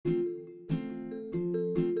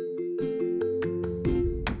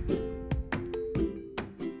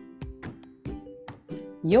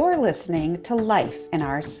You're listening to Life in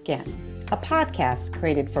Our Skin, a podcast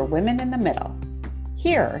created for women in the middle.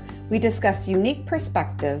 Here, we discuss unique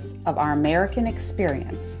perspectives of our American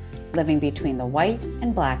experience living between the white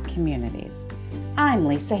and Black communities. I'm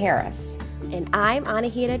Lisa Harris. And I'm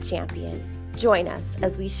Anahita Champion. Join us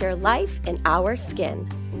as we share life in our skin,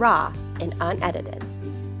 raw and unedited.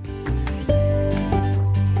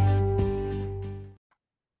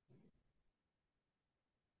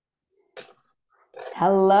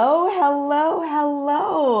 Hello, hello,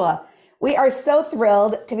 hello. We are so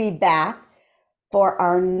thrilled to be back for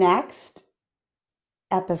our next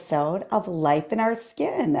episode of Life in Our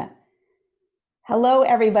Skin. Hello,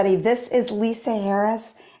 everybody. This is Lisa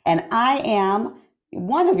Harris, and I am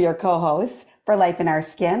one of your co-hosts for Life in Our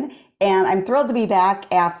Skin. And I'm thrilled to be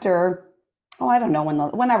back after, I don't know,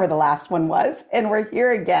 whenever the last one was. And we're here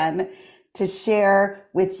again to share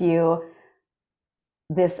with you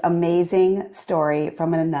this amazing story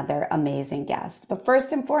from another amazing guest. But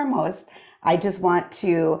first and foremost, I just want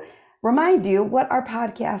to remind you what our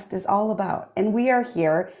podcast is all about. And we are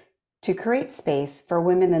here to create space for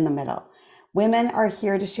women in the middle. Women are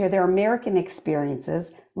here to share their American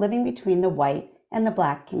experiences living between the white and the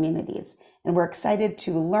Black communities. And we're excited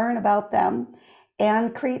to learn about them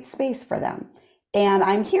and create space for them. And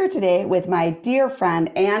I'm here today with my dear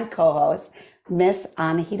friend and co-host, Miss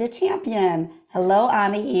Anahita Champion. Hello,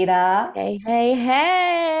 Anahita. Hey, hey,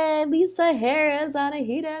 hey, Lisa Harris,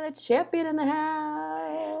 Anahita, the champion in the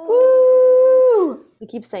house. Woo! We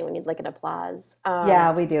keep saying we need like an applause.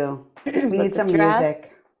 Yeah, we do. We need some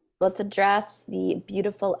music. Let's address the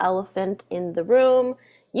beautiful elephant in the room.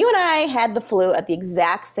 You and I had the flu at the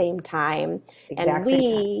exact same time.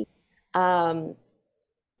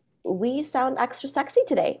 We sound extra sexy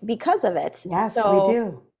today because of it. Yes, so, we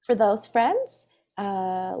do. For those friends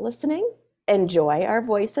listening, enjoy our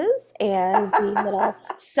voices and the little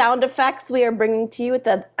sound effects we are bringing to you with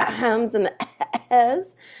the ahs and the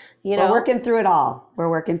ahs. We're working through it all. We're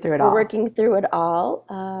working through it all.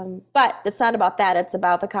 But it's not about that. It's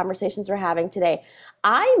about the conversations we're having today.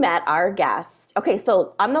 I met our guest. Okay,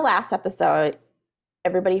 so on the last episode,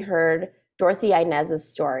 everybody heard Dorothy Inez's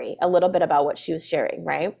story, a little bit about what she was sharing,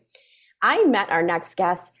 right? I met our next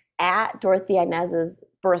guest at Dorothy Inez's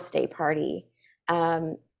birthday party.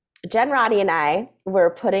 Jen Roddy and I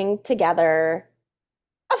were putting together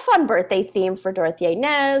a fun birthday theme for Dorothy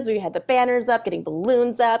Inez. We had the banners up, getting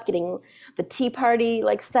balloons up, getting the tea party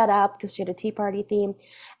like set up because she had a tea party theme.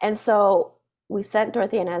 And so we sent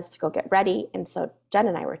Dorothy Inez to go get ready. And so Jen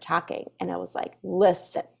and I were talking, and I was like,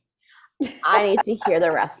 listen, I need to hear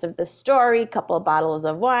the rest of the story, a couple of bottles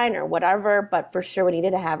of wine or whatever, but for sure we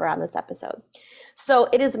needed to have her on this episode. So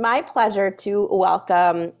it is my pleasure to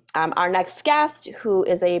welcome our next guest, who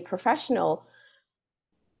is a professional,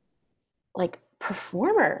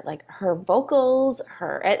 performer, her vocals,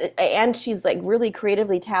 and she's really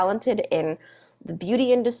creatively talented in the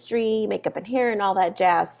beauty industry, makeup and hair and all that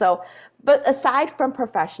jazz. So, but aside from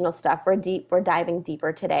professional stuff, we're diving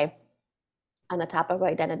deeper today on the topic of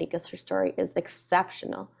identity because her story is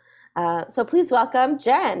exceptional. So please welcome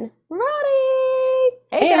Jen Roddy.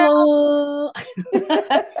 Hey, girl.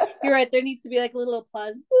 You're right. There needs to be a little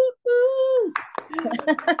applause. Woo-hoo.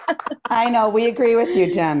 I know. We agree with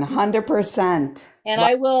you, Jen. 100%. And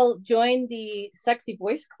I will join the Sexy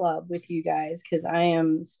Voice Club with you guys because I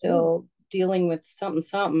am still dealing with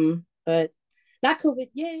something, but not COVID.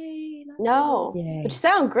 Yay. No, Yay. Which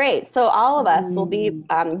sound great. So all of us will be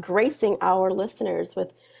gracing our listeners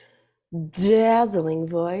with dazzling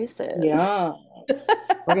voices. Yeah.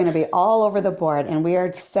 We're going to be all over the board, and we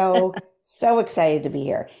are so excited to be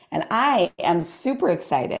here. And I am super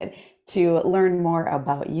excited to learn more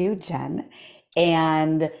about you, Jen.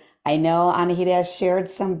 And I know Anahita has shared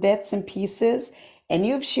some bits and pieces, and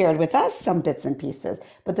you've shared with us some bits and pieces,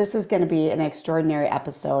 but this is going to be an extraordinary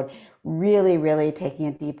episode, really, really taking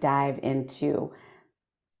a deep dive into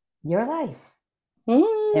your life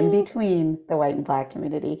in between the white and Black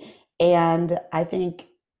community. And I think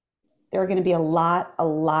there are going to be a lot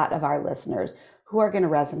of our listeners who are going to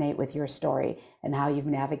resonate with your story and how you've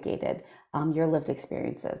navigated your lived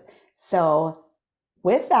experiences. So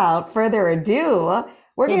without further ado,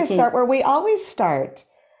 we're going to start where we always start.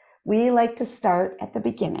 We like to start at the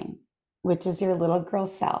beginning, which is your little girl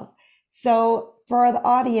self. So for the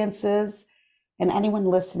audiences and anyone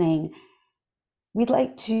listening, we'd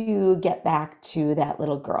like to get back to that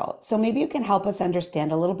little girl. So maybe you can help us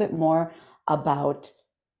understand a little bit more about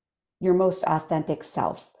your most authentic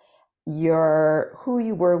self, who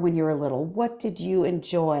you were when you were little. What did you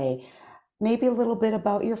enjoy? Maybe a little bit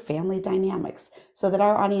about your family dynamics so that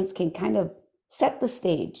our audience can kind of set the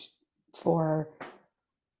stage for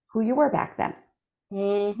who you were back then.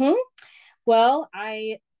 Hmm. Well,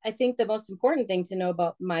 I think the most important thing to know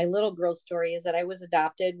about my little girl story is that I was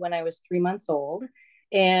adopted when I was 3 months old,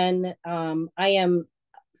 and I am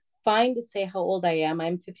fine to say how old I am.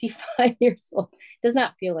 I'm 55 years old. Does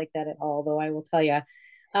not feel like that at all, though, I will tell you.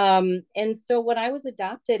 And so when I was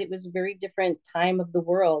adopted, it was a very different time of the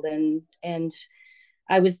world, and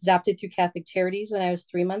I was adopted through Catholic Charities when I was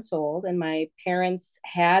 3 months old, and my parents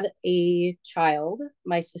had a child,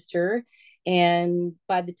 my sister. And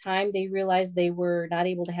by the time they realized they were not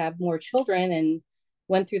able to have more children and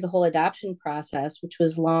went through the whole adoption process, which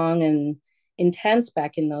was long and intense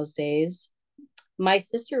back in those days, my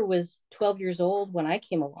sister was 12 years old when I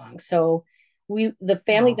came along. So the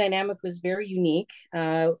family Wow. dynamic was very unique.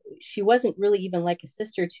 She wasn't really even like a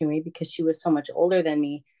sister to me because she was so much older than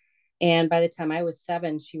me. And by the time I was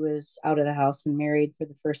 7, she was out of the house and married for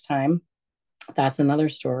the first time. That's another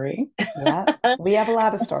story. Yeah, we have a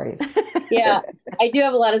lot of stories. Yeah, I do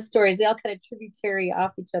have a lot of stories. They all kind of tributary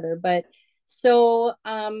off each other. But so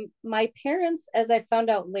my parents, as I found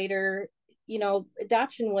out later,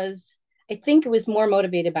 adoption was, I think it was more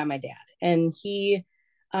motivated by my dad. And he,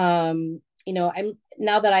 I'm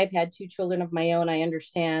now that I've had 2 children of my own, I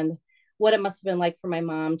understand what it must have been like for my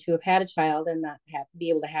mom to have had a child and not be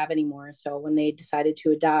able to have anymore. So when they decided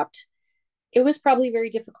to adopt, it was probably very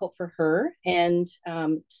difficult for her. And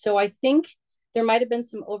so I think there might have been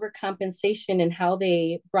some overcompensation in how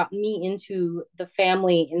they brought me into the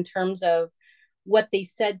family in terms of what they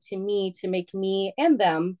said to me to make me and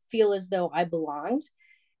them feel as though I belonged.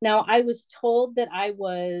 Now, I was told that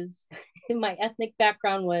my ethnic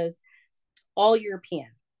background was all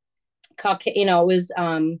European. It was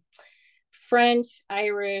French,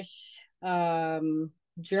 Irish,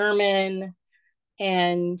 German,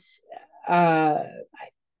 and I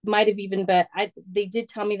might have even been. They did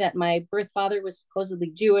tell me that my birth father was supposedly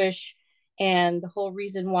Jewish, and the whole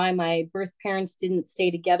reason why my birth parents didn't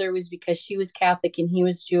stay together was because she was Catholic and he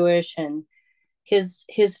was Jewish, and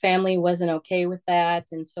his family wasn't okay with that,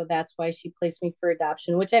 and so that's why she placed me for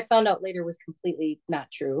adoption, which I found out later was completely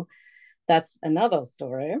not true. That's another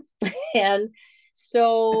story. And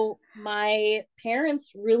so my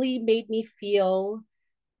parents really made me feel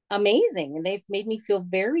amazing, and they've made me feel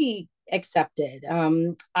very accepted.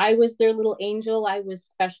 I was their little angel. I was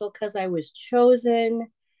special because I was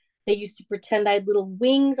chosen. They used to pretend I had little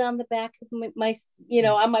wings on the back of on my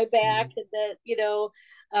back,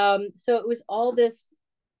 and so it was all this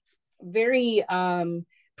very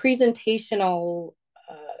presentational.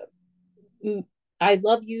 I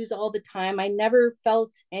love yous all the time. I never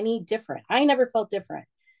felt any different. I never felt different.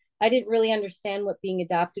 I didn't really understand what being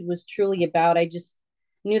adopted was truly about. I just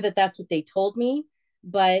knew that that's what they told me,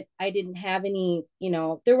 but I didn't have any,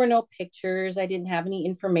 there were no pictures. I didn't have any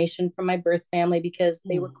information from my birth family because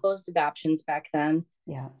they were closed adoptions back then.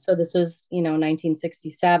 Yeah. So this was,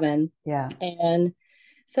 1967. Yeah. And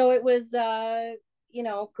so it was,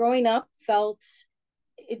 growing up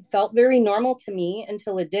it felt very normal to me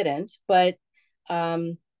until it didn't. But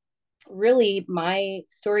really, my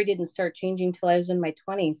story didn't start changing till I was in my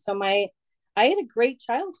 20s. So I had a great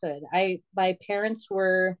childhood. My parents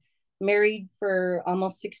were married for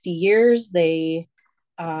almost 60 years. They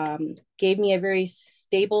gave me a very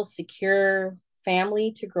stable, secure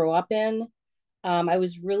family to grow up in. I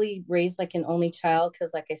was really raised like an only child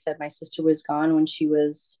because, like I said, my sister was gone when she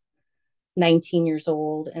was 19 years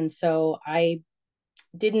old. And so I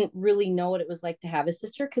didn't really know what it was like to have a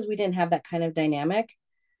sister because we didn't have that kind of dynamic.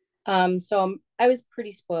 So I was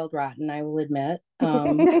pretty spoiled rotten, I will admit.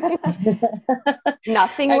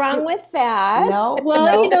 Nothing wrong with that. No,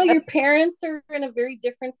 well, no. Your parents are in a very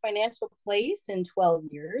different financial place in 12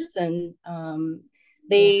 years, and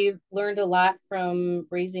they learned a lot from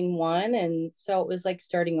raising one, and so it was like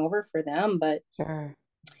starting over for them. But Sure.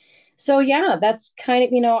 so yeah, that's kind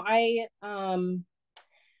of,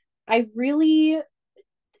 I really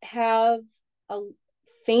have a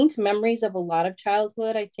faint memories of a lot of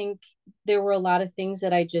childhood. I think there were a lot of things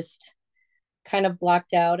that I just kind of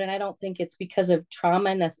blocked out, and I don't think it's because of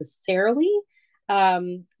trauma necessarily.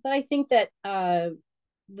 But I think that the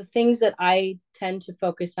things that I tend to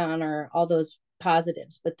focus on are all those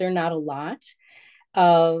positives, but they're not a lot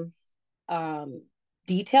of um,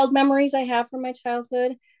 detailed memories I have from my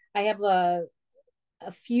childhood. I have a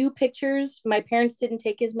few pictures. My parents didn't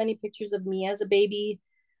take as many pictures of me as a baby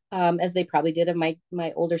as they probably did of my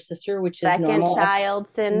older sister, which is normal. Second child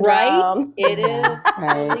syndrome. Right? It is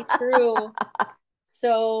Right. totally true.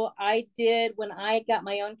 So I did, when I got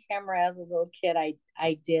my own camera as a little kid,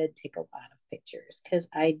 I did take a lot of pictures because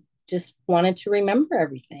I just wanted to remember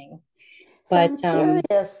everything. So I'm But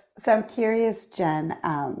curious. So I'm curious, Jen.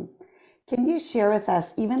 Can you share with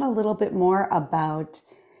us even a little bit more about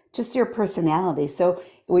just your personality? So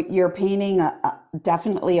you're painting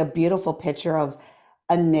definitely a beautiful picture of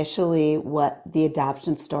initially what the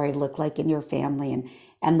adoption story looked like in your family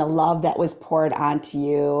and the love that was poured onto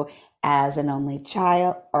you as an only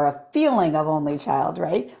child or a feeling of only child,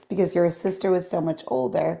 right? Because your sister was so much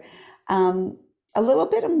older. Um, a little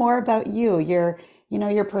bit more about you, your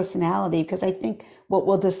personality, because I think what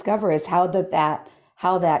we'll discover is how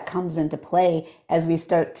that comes into play as we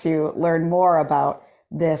start to learn more about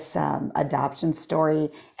this adoption story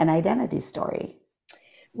and identity story.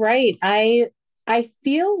 right. I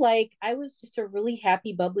feel like I was just a really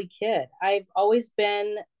happy, bubbly kid. I've always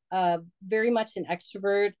been very much an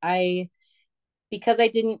extrovert. I Because I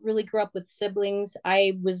didn't really grow up with siblings,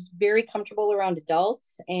 I was very comfortable around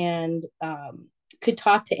adults and could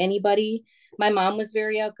talk to anybody. My mom was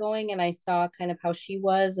very outgoing, and I saw kind of how she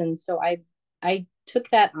was, and so I took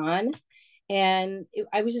that on, and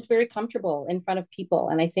I was just very comfortable in front of people,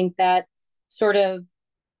 and I think that sort of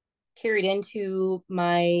carried into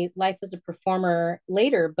my life as a performer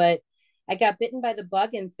later. But I got bitten by the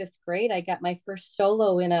bug in fifth grade. I got my first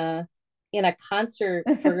solo in a concert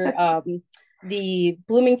for the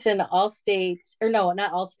Bloomington All State, or no,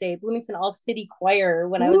 not All State, Bloomington All City Choir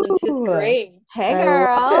when I was in fifth Ooh, grade. Hey, I love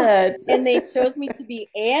girl. it. And they chose me to be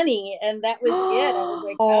Annie, and that was it. I was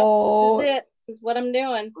like, oh, this is Oh, it. This is what I'm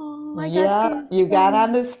doing. Oh my God, yeah, you got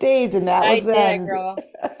on goosebumps. the stage and that I was the did, end. girl.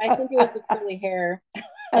 I think it was the curly hair.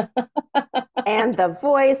 And the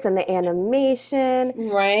voice and the animation.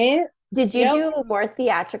 Right? Did you Yep. do more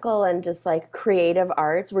theatrical and just like creative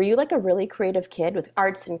arts? Were you like a really creative kid with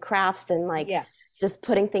arts and crafts and like Yes. just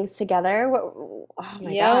putting things together? Oh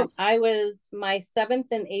my Yep. gosh. I was my seventh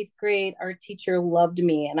and eighth grade art teacher loved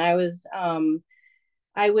me. And I was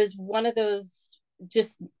one of those,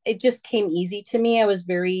 just it just came easy to me. I was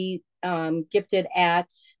very gifted at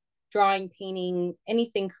drawing, painting,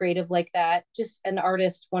 anything creative like that. Just an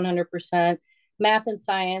artist 100%. Math and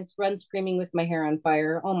science, run screaming with my hair on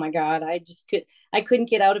fire. Oh my God. I couldn't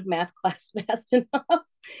get out of math class fast enough.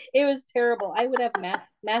 It was terrible. I would have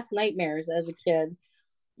math nightmares as a kid.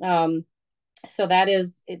 Um, so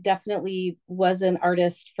it definitely was an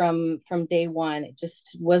artist from day one. It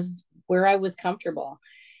just was where I was comfortable.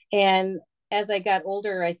 And as I got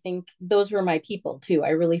older, I think those were my people too. I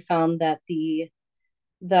really found that the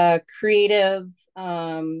creative,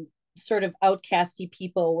 sort of outcasty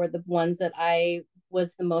people were the ones that I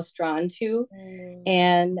was the most drawn to. Mm.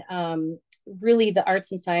 And really, the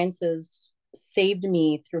arts and sciences saved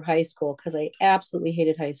me through high school because I absolutely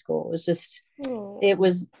hated high school. It Oh,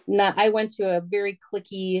 was not, I went to a very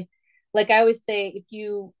clicky, like I always say, if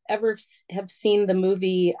you ever have seen the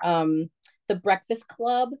movie, The Breakfast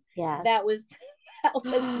Club, that yes. was, that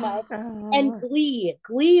was my, and Oh,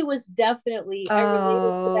 Glee was definitely, I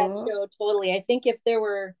related to that oh, show totally. I think if there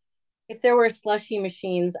were slushy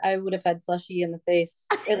machines, I would have had slushy in the face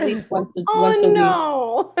at least once a Oh week.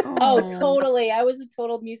 no. Oh, oh. totally. I was a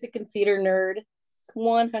total music and theater nerd,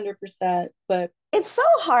 100%. But It's so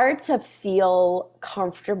hard to feel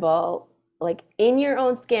comfortable like in your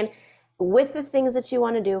own skin with the things that you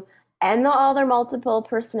want to do and all their multiple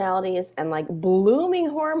personalities and like blooming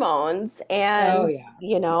hormones oh and yeah.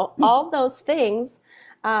 all those things,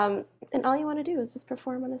 and all you want to do is just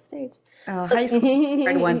perform on a stage. Oh, So high school is a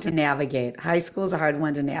hard one to navigate. High school is a hard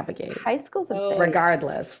one to navigate, high school's a Oh bit. yeah.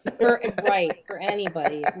 regardless. For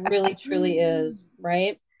anybody, it really truly is,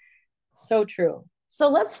 right? So true. So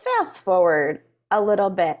let's fast forward a little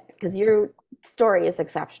bit because your story is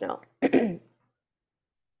exceptional.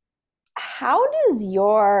 How does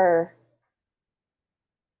your,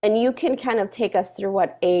 and you can kind of take us through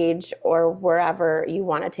what age or wherever you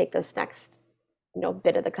want to take this next,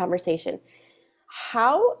 bit of the conversation.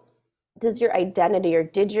 How does your identity or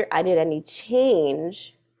did your identity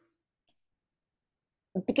change?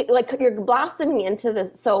 Because, like you're blossoming into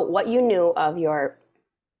this. So what you knew of your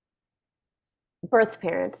birth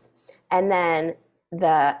parents, and then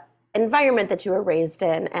the environment that you were raised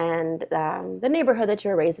in, and the neighborhood that you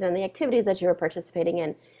were raised in, and the activities that you were participating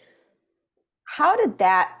in. How did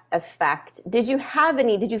that affect? Did you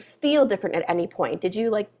feel different at any point? Did you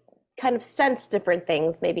like kind of sense different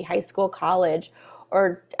things, maybe high school, college,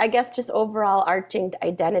 or I guess just overall arching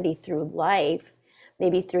identity through life,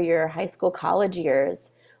 maybe through your high school, college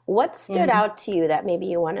years? What stood Mhm. out to you that maybe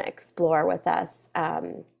you want to explore with us,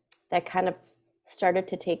 that kind of started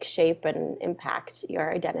to take shape and impact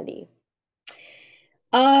your identity?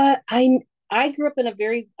 Uh, I I grew up in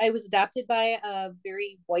I was adopted by a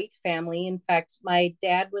very white family. In fact, my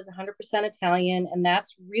dad was 100% Italian, and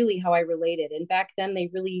that's really how I related. And back then, they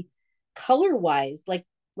really, color wise, like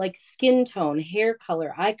skin tone, hair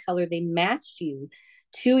color, eye color, they matched you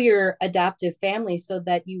to your adoptive family so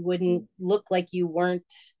that you wouldn't look like you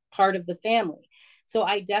weren't part of the family. So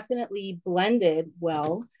I definitely blended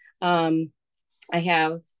well. I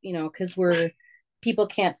have, because people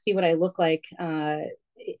can't see what I look like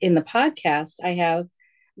in the podcast. I have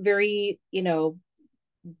very,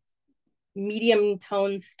 medium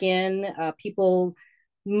tone skin. People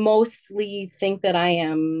mostly think that I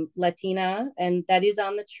am Latina, and that is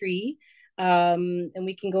on the tree. And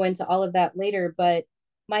we can go into all of that later, but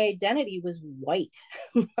my identity was white.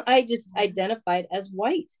 I just identified as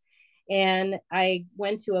white. And I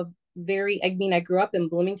went to I grew up in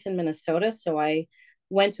Bloomington, Minnesota. So I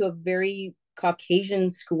went to a very Caucasian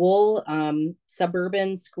school,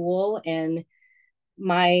 suburban school, and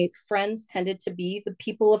my friends tended to be the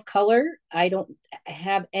people of color. I don't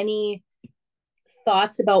have any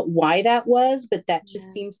thoughts about why that was, but that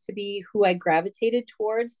just seems to be who I gravitated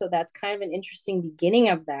towards. So that's kind of an interesting beginning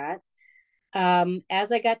of that.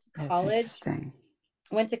 As I got to college, I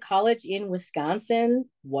went to college in Wisconsin,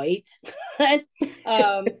 white, had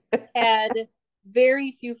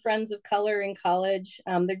very few friends of color in college.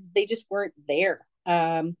 They just weren't there.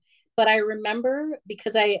 But I remember,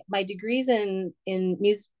 because my degree's in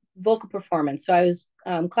music, vocal performance. So I was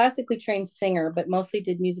classically trained singer, but mostly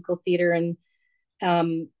did musical theater and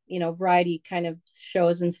variety kind of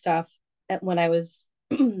shows and stuff when I was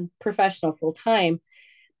professional full time.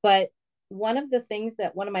 But one of the things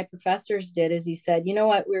that one of my professors did is he said, you know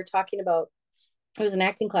what, we were talking about, it was an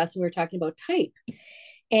acting class, and we were talking about type.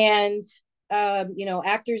 And,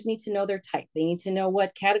 actors need to know their type. They need to know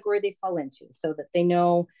what category they fall into so that they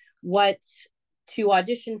know what to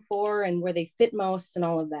audition for and where they fit most and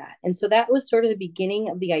all of that. And so that was sort of the beginning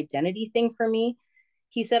of the identity thing for me.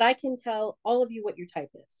 He said, I can tell all of you what your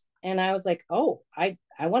type is. And I was like, oh, I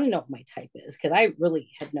want to know what my type is, because I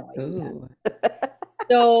really had no idea.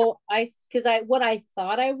 So what I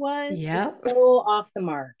thought I was so off the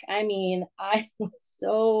mark. I mean, I was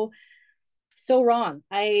so wrong.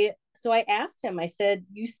 So I asked him, I said,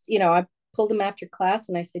 I pulled him after class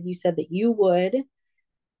and I said, you said that you would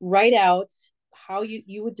write out how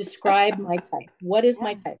you would describe my type. What is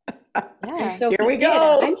my type? Yeah. So here we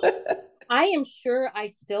go. I am sure I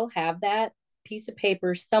still have that piece of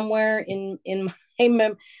paper somewhere in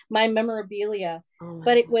my memorabilia,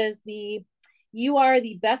 but it was you are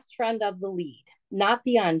the best friend of the lead, not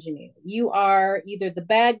the ingenue. You are either the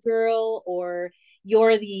bad girl or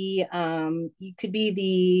you're you could be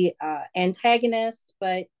the antagonist,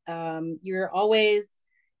 but you're always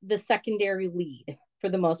the secondary lead for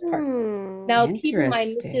the most part. Now, keep in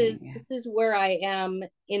mind, this is where I am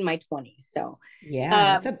in my 20s. So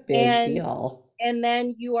that's a big deal. And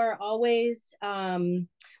then you are always,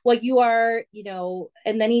 you are,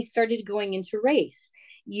 and then he started going into race.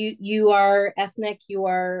 You are ethnic, you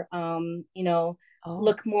are,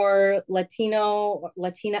 look more Latino,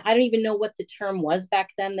 Latina. I don't even know what the term was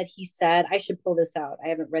back then that he said. I should pull this out. I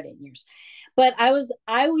haven't read it in years. But I was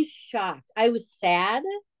shocked. I was sad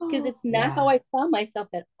because it's not how I saw myself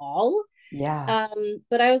at all. Yeah.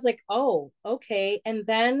 But I was like, oh, okay. And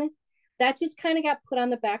then that just kind of got put on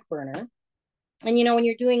the back burner. And, when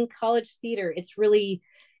you're doing college theater, it's really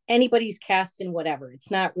anybody's cast in whatever. It's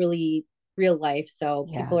not really real life. So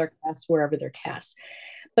people are cast wherever they're cast.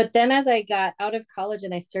 But then as I got out of college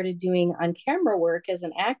and I started doing on-camera work as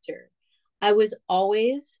an actor, I was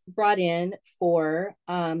always brought in for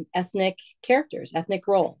ethnic characters, ethnic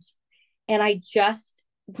roles. And I just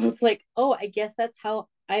was like, oh, I guess that's how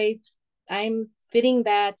I'm fitting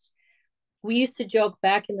that. We used to joke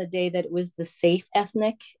back in the day that it was the safe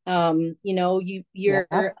ethnic.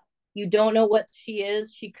 You don't know what she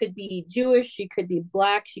is. She could be Jewish. She could be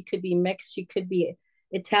Black. She could be mixed. She could be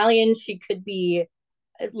Italian. She could be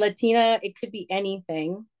Latina. It could be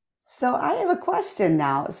anything. So I have a question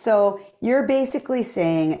now. So you're basically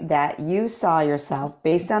saying that you saw yourself,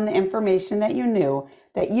 based on the information that you knew,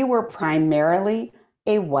 that you were primarily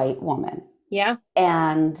a white woman. Yeah.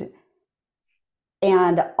 And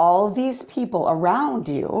all of these people around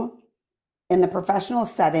you in the professional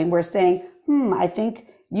setting were saying, I think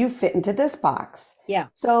you fit into this box. Yeah.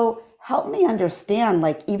 So help me understand,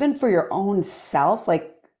 like, even for your own self,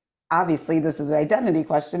 like, obviously this is an identity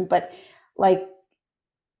question, but like,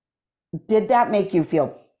 did that make you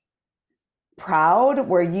feel proud?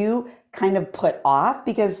 Were you kind of put off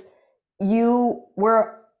because you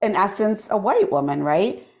were in essence a white woman,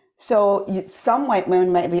 right? So some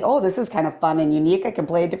women might be, oh, this is kind of fun and unique. I can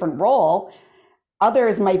play a different role.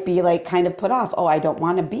 Others might be like kind of put off. Oh, I don't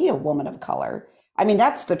want to be a woman of color. I mean,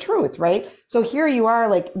 that's the truth, right? So here you are,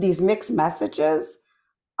 like these mixed messages,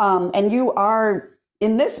 and you are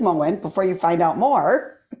in this moment before you find out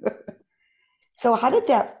more. So how did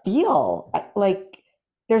that feel? Like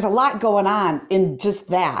there's a lot going on in just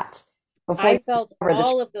that before I you felt discover the truth.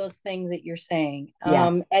 all of those things that you're saying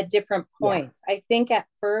Yeah, at different yeah. points. I think at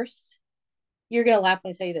first, you're going to laugh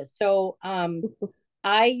when I tell you this. So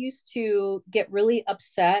I used to get really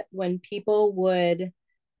upset when people would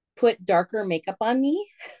put darker makeup on me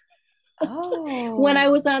when I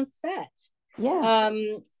Oh, was on set Yeah.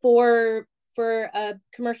 for a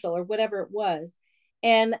commercial or whatever it was.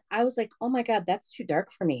 And I was like, oh my God, that's too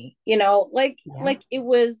dark for me. Yeah.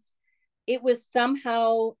 It was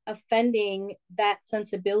somehow offending that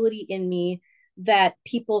sensibility in me that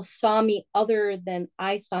people saw me other than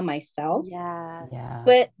I saw myself. yes. Yeah.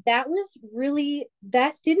 But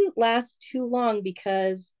that didn't last too long,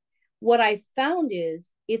 because what I found is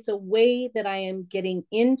it's a way that I am getting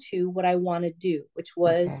into what I want to do, which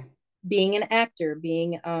was Okay. being an actor,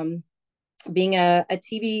 being a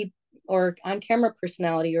TV or on camera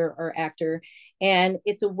personality or actor. And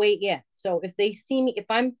it's a way in. So if they see me, if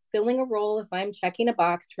I'm filling a role, if I'm checking a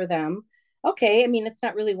box for them, okay, I mean, it's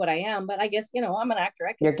not really what I am, but I guess, I'm an actor.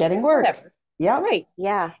 I You're could do getting that, work. whatever. Yep. Right.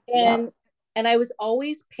 Yeah. Yep. And I was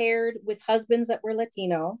always paired with husbands that were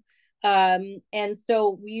Latino. And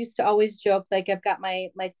so we used to always joke, like, I've got my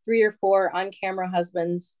 3 or 4 on camera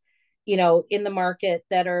husbands, in the market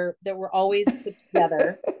that were always put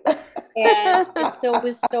together. And so it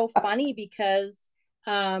was so funny because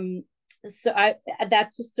so I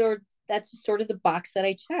that's just sort of the box that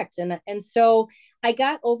I checked. And so I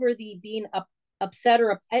got over the being upset,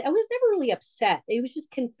 or I was never really upset. It was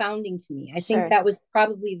just confounding to me. I think Sure. that was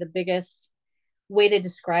probably the biggest way to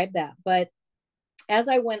describe that. But as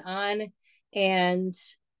I went on and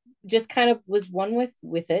just kind of was one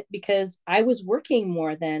with it, because I was working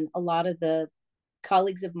more than a lot of the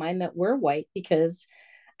colleagues of mine that were white, because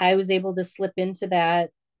I was able to slip into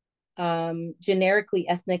that generically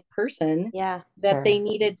ethnic person Yeah. that they Sure.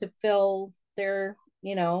 needed to fill their,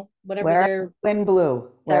 whatever Wherever their the wind blew, The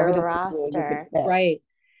wherever the wind blew, you could roster. fit. right,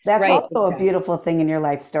 That's right, also a exactly. beautiful thing in your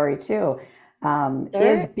life story too, is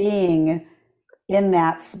There being in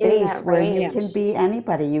that in space that where you Yeah. can range. be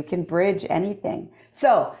anybody, you can bridge anything.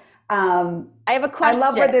 So, I have a I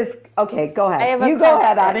love where question. this. Okay, go I ahead. have a You go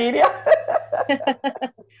ahead, question.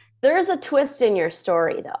 Anidia. There's a twist in your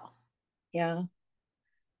story though. Yeah.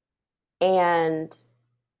 And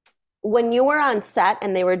when you were on set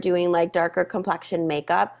and they were doing like darker complexion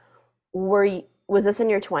makeup, was this in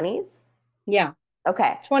your 20s? Yeah.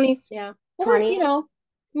 Okay. 20s. Yeah. Or, 20s?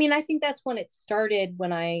 I mean, I think that's when it started,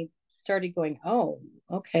 when I started going, oh,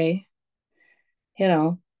 okay. You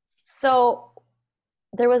know, So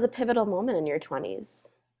there was a pivotal moment in your 20s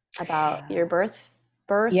about your birth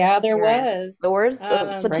yeah, there parents. was.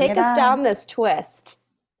 So Bring take it us down on. this twist.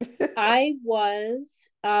 I was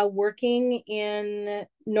working in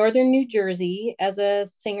northern New Jersey as a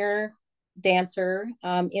singer, dancer,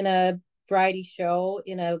 in a variety show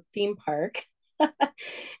in a theme park.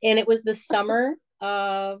 And it was the summer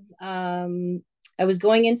of, I was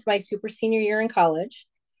going into my super senior year in college.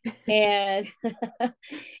 And,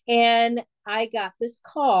 and I got this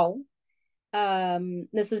call.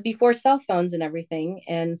 This is before cell phones and everything.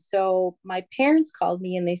 And so my parents called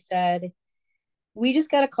me and they said, we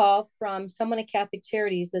just got a call from someone at Catholic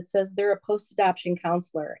Charities that says they're a post adoption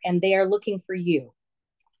counselor and they are looking for you.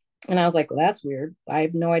 And I was like, well, that's weird. I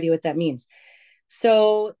have no idea what that means.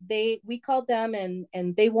 So we called them,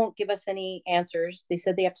 and they won't give us any answers. They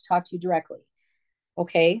said they have to talk to you directly.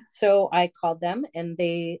 Okay. So I called them, and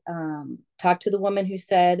they talked to the woman who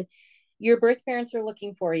said, your birth parents are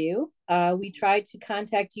looking for you. We tried to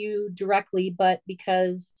contact you directly, but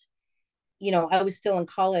because I was still in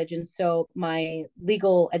college. And so my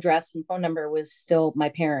legal address and phone number was still my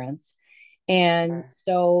parents. And Sure.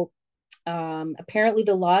 so apparently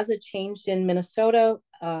the laws had changed in Minnesota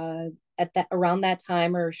at that around that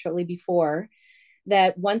time or shortly before,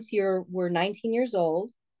 that once you were 19 years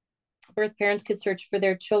old, birth parents could search for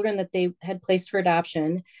their children that they had placed for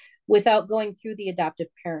adoption without going through the adoptive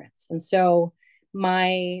parents. And so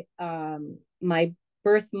my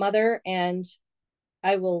birth mother and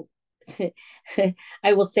I will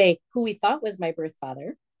I will say who we thought was my birth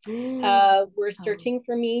father were Oh, searching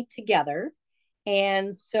for me together.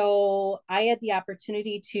 And so I had the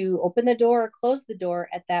opportunity to open the door or close the door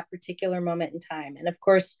at that particular moment in time. And of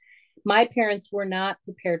course, my parents were not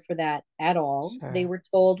prepared for that at all. They Sure. were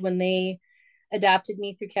told when they adopted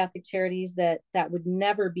me through Catholic Charities, that would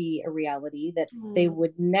never be a reality, that they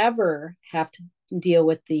would never have to deal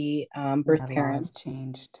with the birth parents.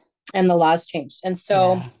 Changed. And the laws changed. And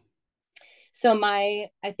so, Yeah. so I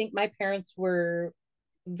think my parents were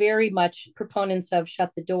very much proponents of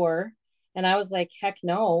shut the door. And I was like, heck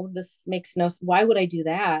no, this makes no, why would I do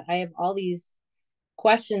that? I have all these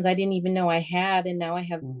questions I didn't even know I had. And now I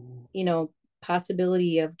have,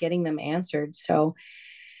 possibility of getting them answered. So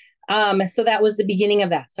that was the beginning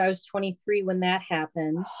of that. So I was 23 when that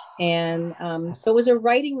happened. And so it was a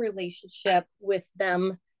writing relationship with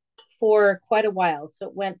them for quite a while.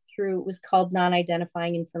 So it was called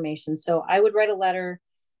non-identifying information. So I would write a letter,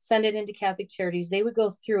 send it into Catholic Charities. They would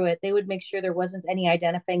go through it. They would make sure there wasn't any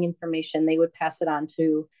identifying information. They would pass it on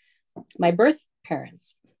to my birth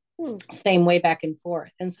parents. Same way back and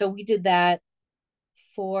forth. And so we did that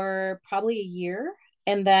for probably a year.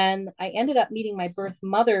 And then I ended up meeting my birth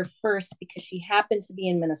mother first because she happened to be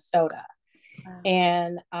in Minnesota. Wow.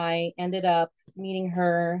 And I ended up meeting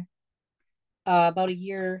her about a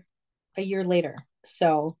year later.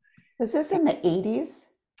 So was this in the 80s?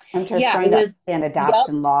 I'm just trying to understand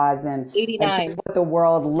adoption laws and like just what the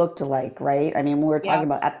world looked like, right? I mean, we were talking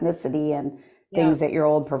about ethnicity and things that your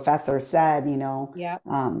old professor said,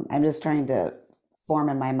 I'm just trying to form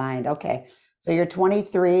in my mind. Okay. So you're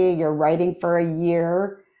 23, you're writing for a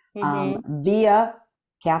year via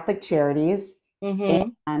Catholic Charities,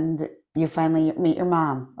 and you finally meet your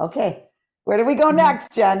mom. Okay. Where do we go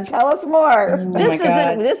next, Jen? Tell us more.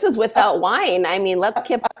 This is without wine. I mean,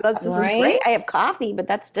 this is great. I have coffee, but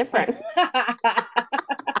that's different.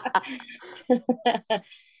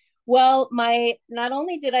 Well, not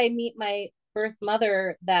only did I meet my birth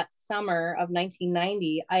mother that summer of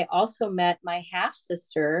 1990, I also met my half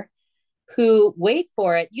sister, who, wait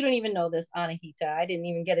for it, you don't even know this, Anahita. I didn't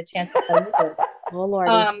even get a chance to tell you this. Oh, Lord.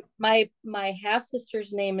 My half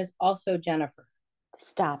sister's name is also Jennifer.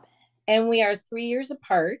 Stop it. And we are 3 years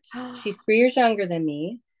apart. She's 3 years younger than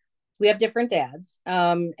me. We have different dads.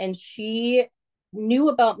 And she knew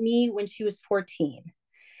about me when she was 14.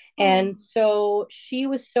 And so she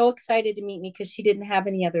was so excited to meet me because she didn't have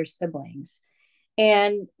any other siblings.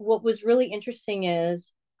 And what was really interesting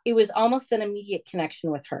is it was almost an immediate connection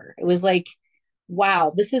with her. It was like,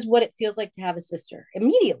 wow, this is what it feels like to have a sister.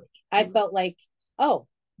 Immediately, I felt like, oh,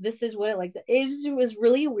 this is what it like. It was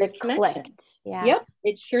really a weird connection. Clicked. Yeah. Yep,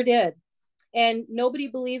 it sure did. And nobody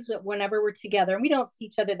believes that whenever we're together, and we don't see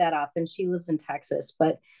each other that often. She lives in Texas,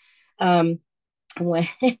 but when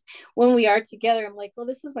we are together, I'm like, well,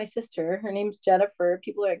 this is my sister. Her name's Jennifer.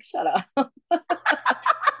 People are like, shut up.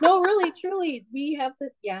 No, really, truly, we have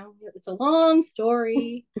it's a long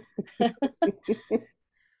story.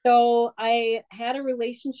 So I had a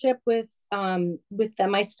relationship with them.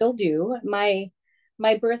 I still do. My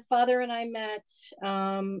birth father and I met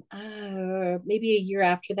maybe a year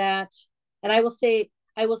after that. And I will say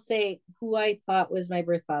who I thought was my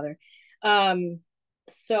birth father.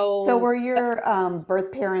 So were your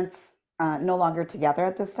birth parents no longer together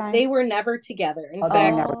at this time? They were never together. In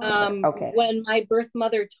fact, when my birth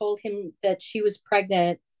mother told him that she was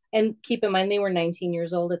pregnant, and keep in mind they were 19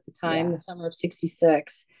 years old at the time, the summer of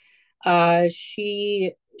 66,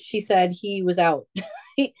 she said he was out.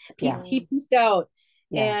 he pieced out.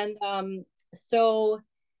 And so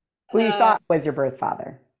who you thought was your birth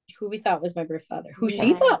father? Who we thought was my birth father. Who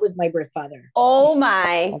she thought was my birth father. Oh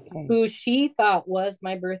my. Okay. Who she thought was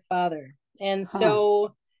my birth father. And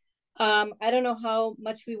so I don't know how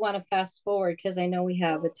much we want to fast forward because I know we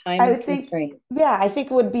have a time constraint. I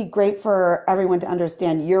think it would be great for everyone to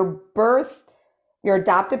understand your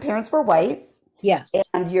adopted parents were white. Yes.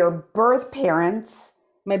 And your birth parents.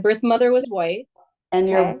 My birth mother was white.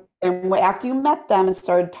 And and after you met them and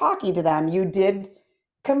started talking to them, you did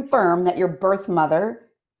confirm that your birth mother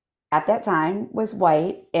at that time was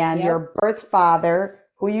white, and your birth father,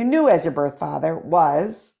 who you knew as your birth father,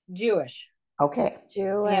 was Jewish. Okay.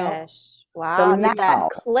 Jewish. Wow. So did that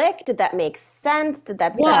click? Did that make sense? Did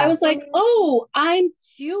that Well, I was like, oh, I'm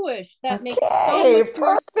Jewish. That makes so much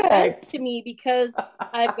more sense to me because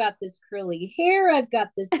I've got this curly hair, I've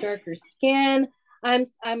got this darker skin. I'm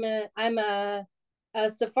a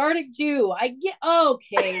Sephardic Jew. I get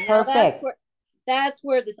okay. Now that's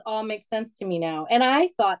where this all makes sense to me now. And I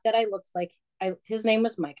thought that I looked like his name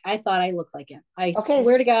was Mike. I thought I looked like him. I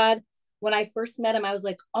swear to God, when I first met him, I was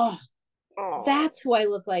like, oh, that's who I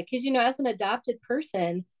look like. Because, as an adopted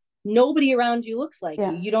person, nobody around you looks like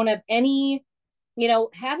you. You don't have any,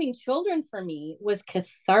 having children for me was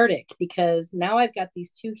cathartic because now I've got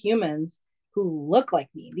these two humans who look like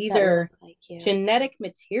me. These are genetic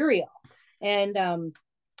material. And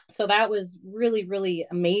So that was really, really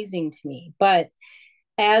amazing to me. But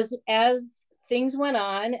as things went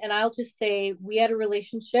on, and I'll just say we had a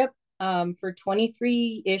relationship for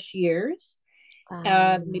 23-ish years,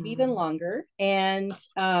 maybe even longer. And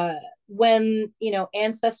when,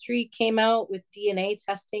 Ancestry came out with DNA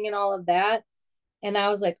testing and all of that, and I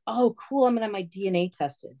was like, oh, cool, I'm going to have my DNA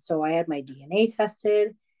tested. So I had my DNA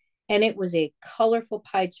tested, and it was a colorful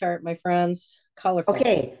pie chart, my friends. Colorful.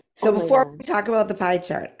 Okay, so Oh my before we gosh. talk about the pie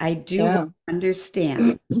chart, I do want Yeah. to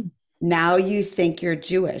understand. Now you think you're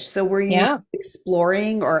Jewish. So were you Yeah.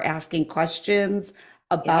 exploring or asking questions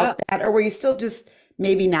about Yeah. that, or were you still just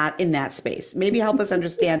maybe not in that space? Maybe help us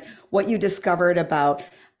understand what you discovered about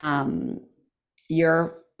um,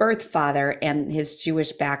 your birth father and his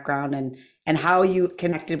Jewish background and how you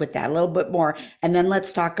connected with that a little bit more. And then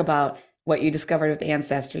let's talk about what you discovered with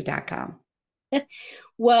Ancestry.com.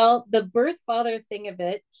 Well, the birth father thing of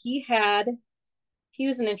it, he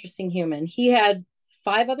was an interesting human. He had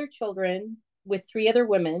 5 other children with 3 other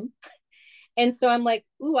women. And so I'm like,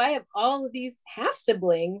 ooh, I have all of these half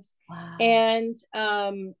siblings. Wow. And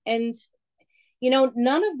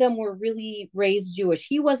none of them were really raised Jewish.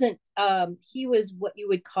 He was what you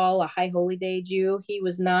would call a high holy day Jew. He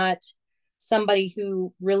was not somebody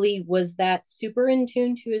who really was that super in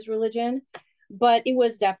tune to his religion, but it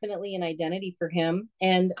was definitely an identity for him.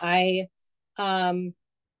 And I um,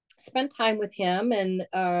 spent time with him, and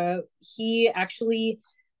he actually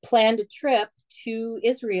planned a trip to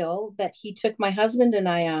Israel that he took my husband and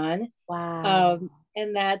I on. Wow.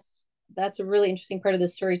 And that's a really interesting part of the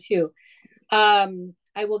story too.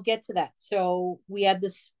 I will get to that. So we had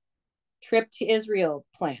this trip to Israel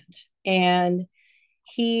planned, and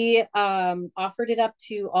he offered it up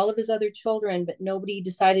to all of his other children, but nobody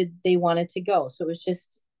decided they wanted to go. So it was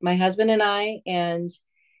just my husband and I and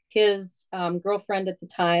his girlfriend at the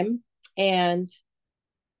time. And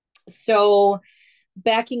so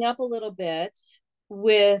backing up a little bit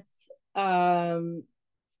with um,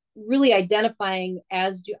 really identifying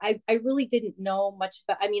as I really didn't know much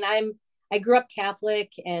about. I mean, I grew up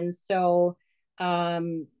Catholic, and so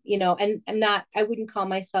and I wouldn't call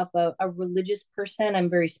myself a religious person. I'm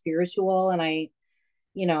very spiritual, and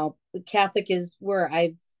Catholic is where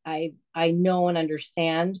I know and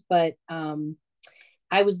understand, but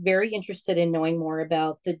I was very interested in knowing more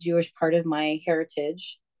about the Jewish part of my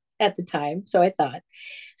heritage at the time. So I thought.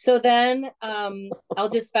 So then I'll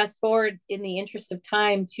just fast forward in the interest of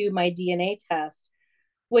time to my DNA test,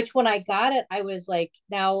 which when I got it, I was like,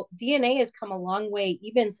 now DNA has come a long way,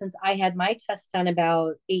 even since I had my test done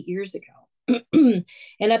about 8 years ago. And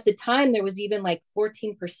at the time, there was even like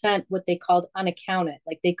 14% what they called unaccounted.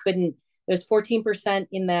 Like there's 14%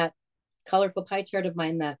 in that colorful pie chart of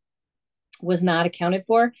mine that was not accounted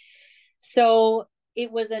for. So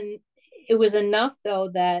it was enough though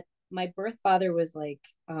that my birth father was like,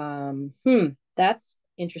 that's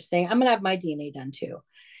interesting. I'm gonna have my DNA done too.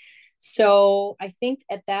 So I think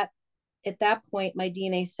at that point my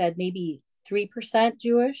DNA said maybe 3%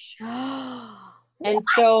 Jewish. And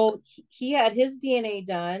so he had his DNA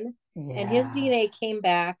done, and his Yeah. DNA came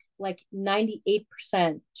back like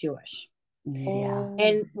 98% Jewish. Yeah. Oh.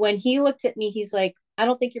 And when he looked at me, he's like, I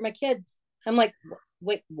don't think you're my kid. I'm like,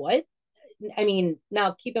 wait, what? I mean,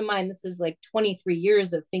 now keep in mind, this is like 23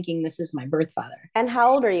 years of thinking this is my birth father. And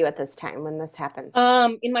how old are you at this time when this happened?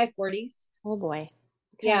 In my 40s. Oh boy.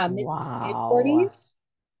 Okay. Yeah, mid Wow. 40s.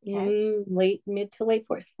 Okay. Late mid to late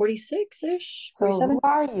 40s, 46-ish, So who 47.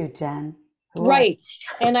 are you, Jen? Who are Right.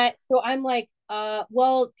 And I'm like,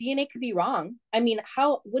 well, DNA could be wrong. I mean,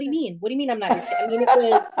 what do you mean? What do you mean I'm not your kid? I mean,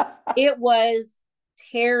 it was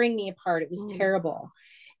tearing me apart. It was terrible.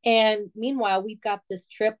 And meanwhile, we've got this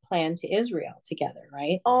trip planned to Israel together,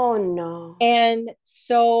 right? Oh no. And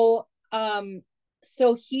so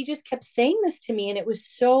he just kept saying this to me, and it was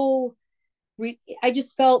I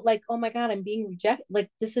just felt like, oh my God, I'm being rejected. Like,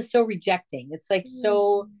 this is so rejecting. It's like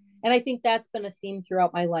so, and I think that's been a theme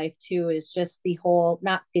throughout my life too, is just the whole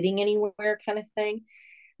not fitting anywhere kind of thing.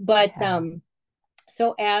 But Yeah.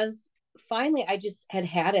 so as finally I just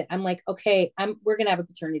had it, I'm like, okay, we're gonna have a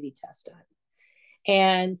paternity test done.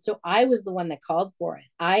 And so I was the one that called for it.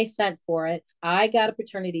 I sent for it. I got a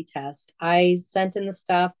paternity test. I sent in the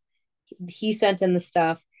stuff. He sent in the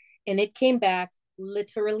stuff. And it came back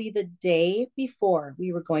literally the day before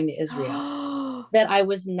we were going to Israel that I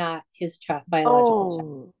was not his biological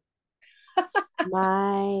child. Oh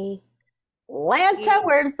my Lanta,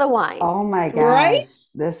 where's the wine? Oh my Right? gosh.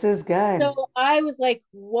 This is good. So I was like,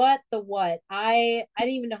 what the what? I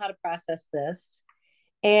didn't even know how to process this.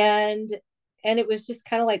 And it was just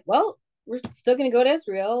kind of like, well, we're still going to go to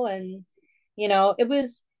Israel. And it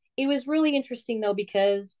it was really interesting though,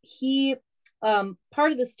 because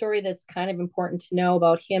part of the story that's kind of important to know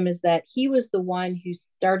about him is that he was the one who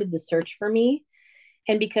started the search for me.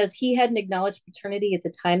 And because he hadn't acknowledged paternity at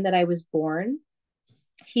the time that I was born,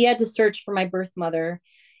 he had to search for my birth mother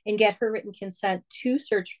and get her written consent to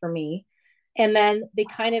search for me. And then they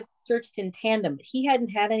kind of searched in tandem. He hadn't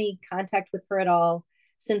had any contact with her at all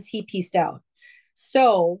since he pieced out.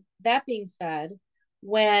 So that being said,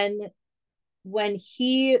 when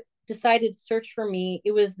he decided to search for me,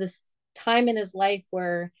 it was this time in his life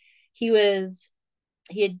where he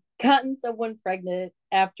had gotten someone pregnant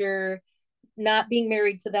after not being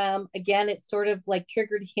married to them. Again, it sort of like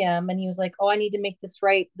triggered him, and he was like, oh, I need to make this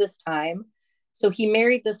right this time. So he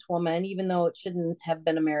married this woman, even though it shouldn't have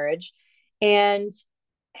been a marriage. And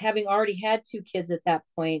having already had two kids at that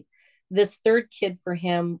point, this third kid for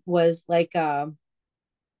him was like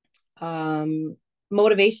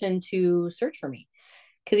motivation to search for me,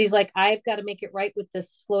 because he's like, I've got to make it right with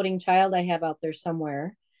this floating child I have out there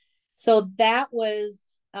somewhere. So that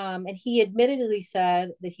was, and he admittedly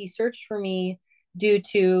said that he searched for me due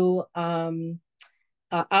to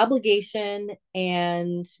obligation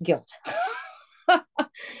and guilt.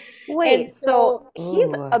 Wait, so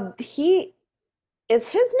Ooh. he is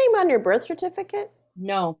his name on your birth certificate?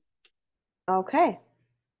 No, Okay.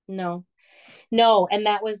 no, no. And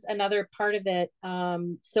that was another part of it.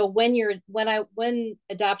 So when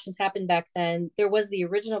adoptions happened back then, there was the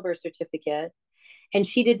original birth certificate, and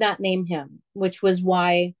she did not name him, which was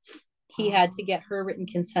why he had to get her written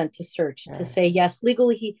consent to search, to say yes,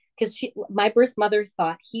 legally because my birth mother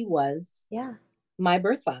thought he was Yeah. my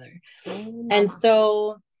birth father. Oh, And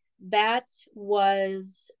so that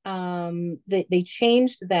was they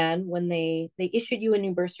changed then when they issued you a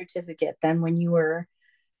new birth certificate then when you were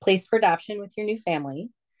placed for adoption with your new family.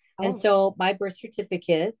 And oh, so my birth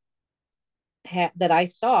certificate that I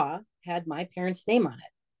saw had my parents' name on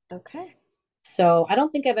it. okay. So I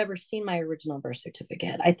don't think I've ever seen my original birth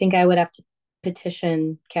certificate. I think I would have to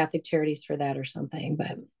petition Catholic Charities for that or something.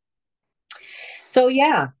 But so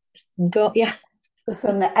yeah, go yeah. So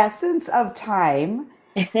in the essence of time,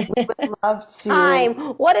 we would love Time.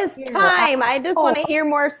 to What is hear. time? I just Oh, want to hear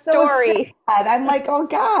more so story. sad. I'm like, oh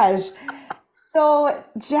gosh. So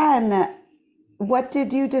Jen, what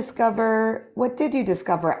did you discover? What did you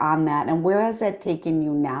discover on that? And where has it taken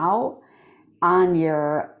you now on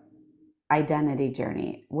your identity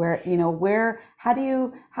journey? How do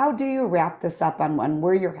you wrap this up on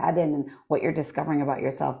where you're headed and what you're discovering about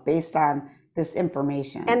yourself based on this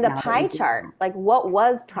information And the now that pie you do chart, know? like what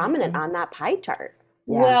was prominent on that pie chart?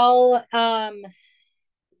 Yeah. Well,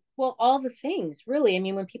 all the things really. I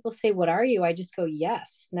mean, when people say, "What are you?" I just go,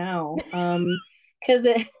 "Yes," now. Because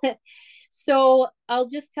so I'll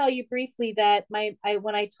just tell you briefly that when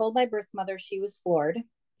I told my birth mother, she was floored.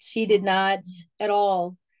 She did not at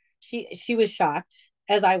all. She was shocked,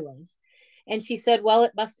 as I was, and she said, "Well,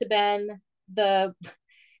 it must have been the."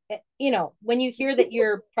 When you hear that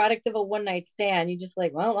you're product of a one night stand, you just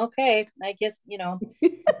like, well, okay, I guess, is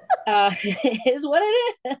what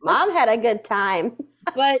it is. Mom had a good time.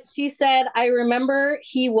 But she said, I remember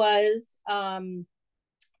he was,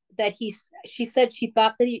 that she said she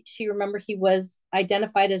thought that she remembered he was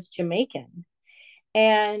identified as Jamaican,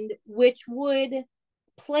 and which would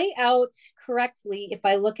play out correctly if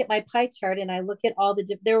I look at my pie chart and I look at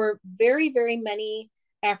there were very, very many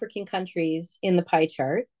African countries in the pie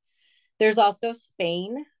chart. There's also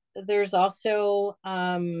Spain. There's also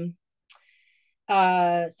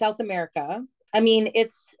South America. I mean,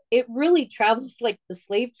 it really travels like the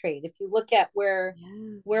slave trade. If you look at where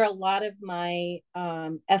a lot of my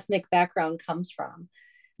ethnic background comes from,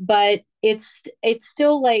 but it's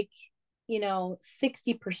still like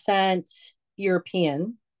 60%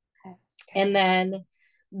 European, Okay. and then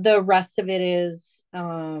the rest of it is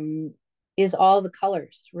all the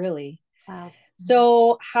colors really. Wow.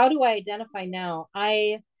 So how do I identify now?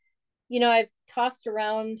 I've tossed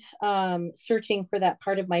around searching for that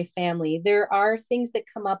part of my family. There are things that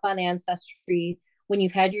come up on Ancestry when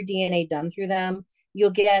you've had your DNA done through them. You'll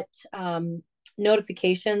get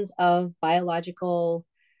notifications of biological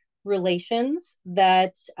relations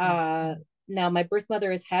that now my birth mother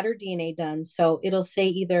has had her DNA done. So it'll say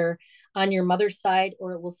either on your mother's side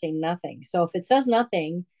or it will say nothing. So if it says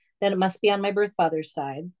nothing, then it must be on my birth father's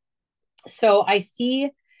side. So I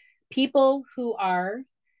see people who are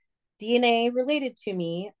DNA related to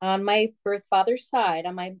me on my birth father's side,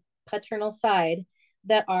 on my paternal side,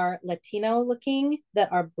 that are Latino looking,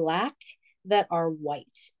 that are Black, that are white.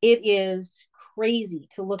 It is crazy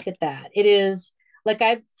to look at that. It is like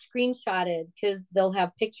I've screenshotted because they'll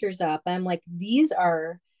have pictures up. I'm like, these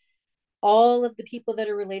are all of the people that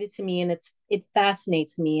are related to me, and it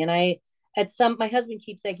fascinates me. And my husband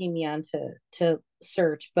keeps egging me on to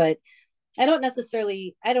search, but I don't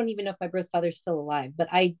even know if my birth father's still alive, but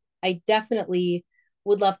I definitely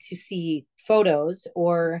would love to see photos,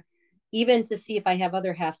 or even to see if I have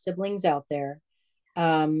other half siblings out there,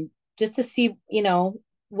 just to see,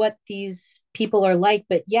 what these people are like.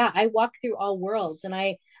 But yeah, I walk through all worlds, and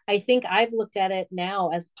I think I've looked at it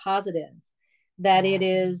now as positive, that it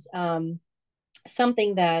Yeah. is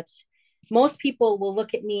something that most people will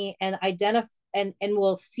look at me and identify, and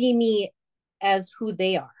will see me as who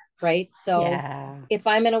they are, right? So Yeah. if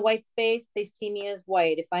I'm in a white space, they see me as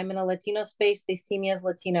white. If I'm in a Latino space, they see me as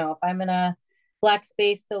Latino. If I'm in a black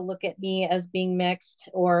space, they'll look at me as being mixed,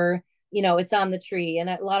 or it's on the tree. And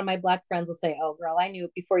a lot of my black friends will say, "Oh, girl, I knew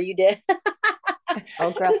it before you did."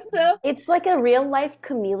 Oh, girl. So It's like a real life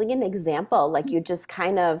chameleon example. Like you just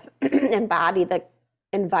kind of embody the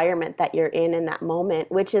environment that you're in that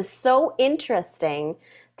moment, which is so interesting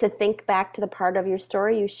to think back to the part of your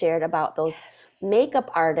story you shared about those Yes.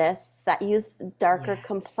 makeup artists that used darker Yes.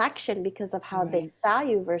 complexion because of how they right, saw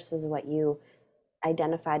you versus what you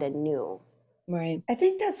identified and knew. right, I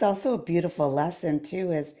think that's also a beautiful lesson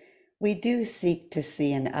too, is we do seek to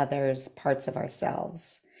see in others parts of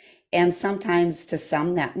ourselves. And sometimes to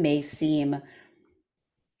some that may seem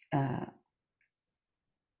uh,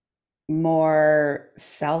 more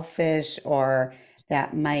selfish, or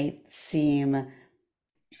that might seem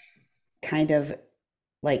kind of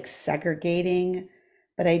like segregating.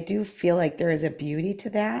 But I do feel like there is a beauty to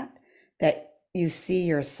that, that you see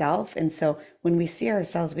yourself. And so when we see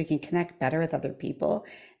ourselves, we can connect better with other people.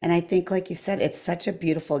 And I think, like you said, it's such a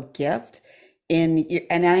beautiful gift and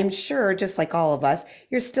I'm sure, just like all of us,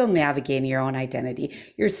 you're still navigating your own identity.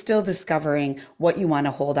 You're still discovering what you want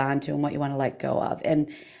to hold on to and what you want to let go of. And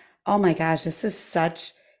oh my gosh, this is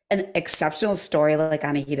such an exceptional story, like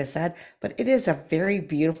Anahita said, but it is a very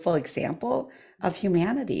beautiful example of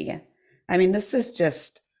humanity. I mean, this is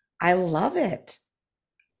just, I love it.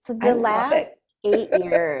 So I the love it. last 8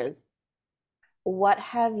 years, what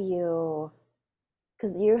have you,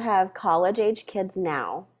 because you have college age kids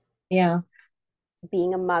now, yeah,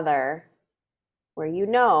 being a mother, where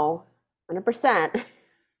 100%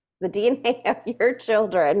 the DNA of your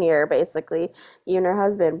children here, basically, you and your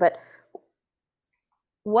husband. But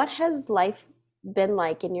what has life been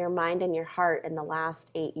like in your mind and your heart in the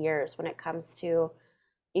last 8 years when it comes to,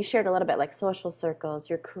 you shared a little bit like social circles,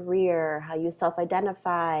 your career, how you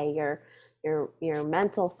self-identify, your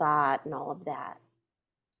mental thought and all of that.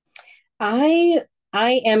 I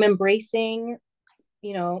I am embracing,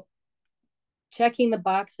 you know, checking the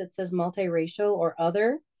box that says multiracial or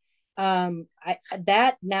other. I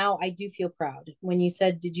that now I do feel proud. When you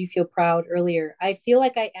said, "Did you feel proud?" earlier, I feel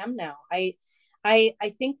like I am now. I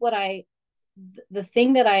think the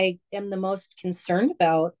thing that I am the most concerned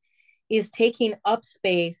about is taking up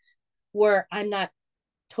space where I'm not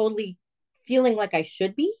totally feeling like I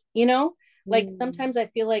should be, Like Mm. sometimes I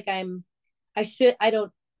feel like I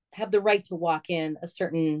don't have the right to walk in a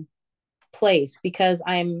certain place because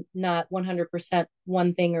I'm not 100%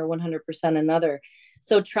 one thing or 100% another.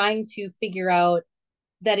 So trying to figure out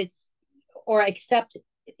that or accept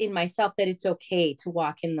in myself that it's okay to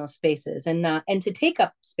walk in those spaces and to take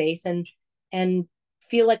up space and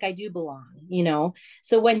feel like I do belong.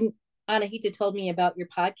 So when Anahita told me about your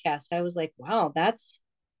podcast, I was like, wow,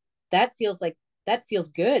 that feels like that feels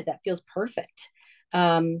good. That feels perfect.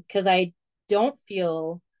 Because I don't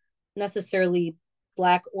feel necessarily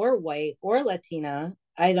black or white or Latina.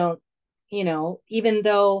 I don't, even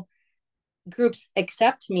though groups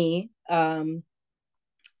accept me,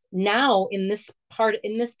 now in this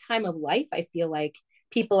time of life, I feel like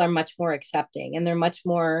people are much more accepting, and they're much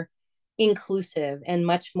more inclusive and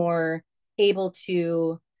much more able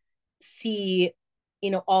to see,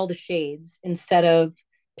 all the shades instead of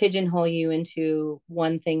pigeonhole you into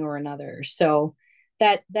one thing or another. So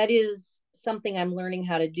that is something I'm learning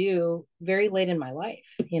how to do very late in my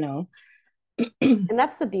life. And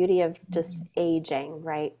that's the beauty of just aging,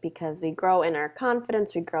 right? Because we grow in our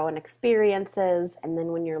confidence, we grow in experiences, and then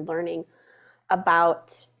when you're learning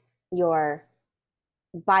about your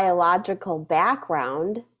biological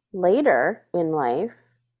background later in life,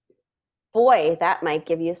 boy, that might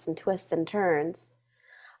give you some twists and turns.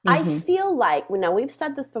 I Mm-hmm. feel like, we've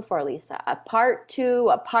said this before, Lisa, a part two,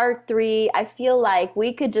 a part three. I feel like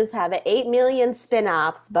we could just have 8 million spin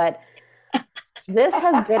offs, but this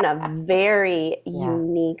has been a very Yeah.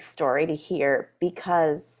 unique story to hear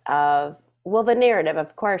because of, well, the narrative,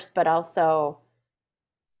 of course, but also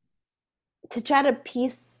to try to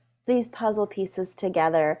piece these puzzle pieces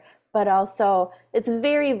together but also it's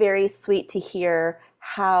very, very sweet to hear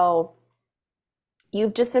how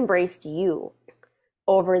you've just embraced you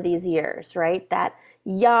over these years, right? That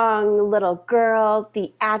young little girl,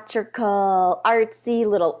 theatrical, artsy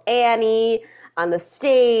little Annie on the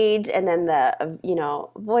stage, and then the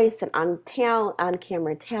voice and on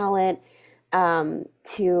camera talent,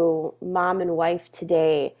 to mom and wife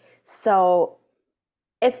today. So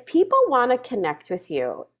if people want to connect with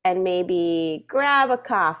you and maybe grab a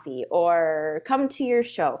coffee or come to your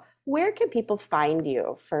show, where can people find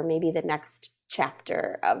you for maybe the next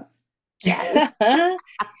chapter of Jen?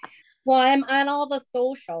 Well, I'm on all the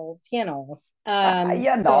socials, you know. You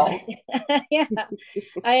So know. yeah,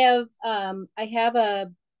 I have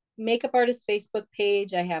a makeup artist Facebook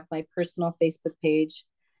page. I have my personal Facebook page,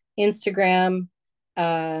 Instagram.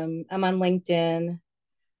 I'm on LinkedIn.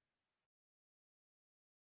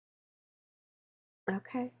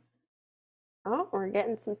 Okay. Oh, we're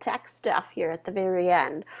getting some tech stuff here at the very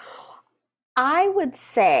end. I would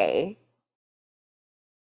say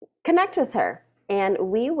connect with her, and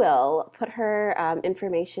we will put her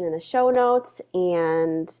information in the show notes.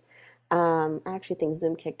 And I actually think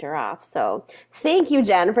Zoom kicked her off. So thank you,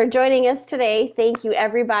 Jen, for joining us today. Thank you,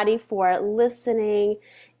 everybody, for listening.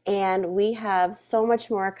 And we have so much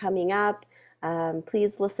more coming up.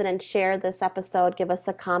 Please listen and share this episode. Give us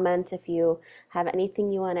a comment if you have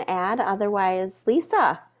anything you want to add. Otherwise,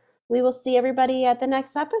 Lisa, we will see everybody at the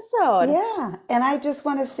next episode. Yeah. And I just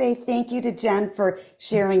want to say thank you to Jen for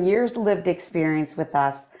sharing your lived experience with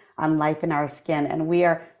us on Life in Our Skin. And we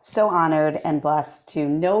are so honored and blessed to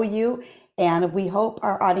know you. And we hope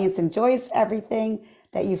our audience enjoys everything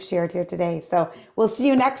that you've shared here today. So we'll see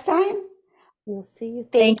you next time. We'll see you.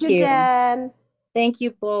 Thank Thank you, you. Jen. Thank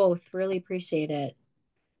you both. Really appreciate it.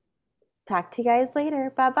 Talk to you guys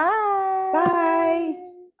later. Bye-bye. Bye.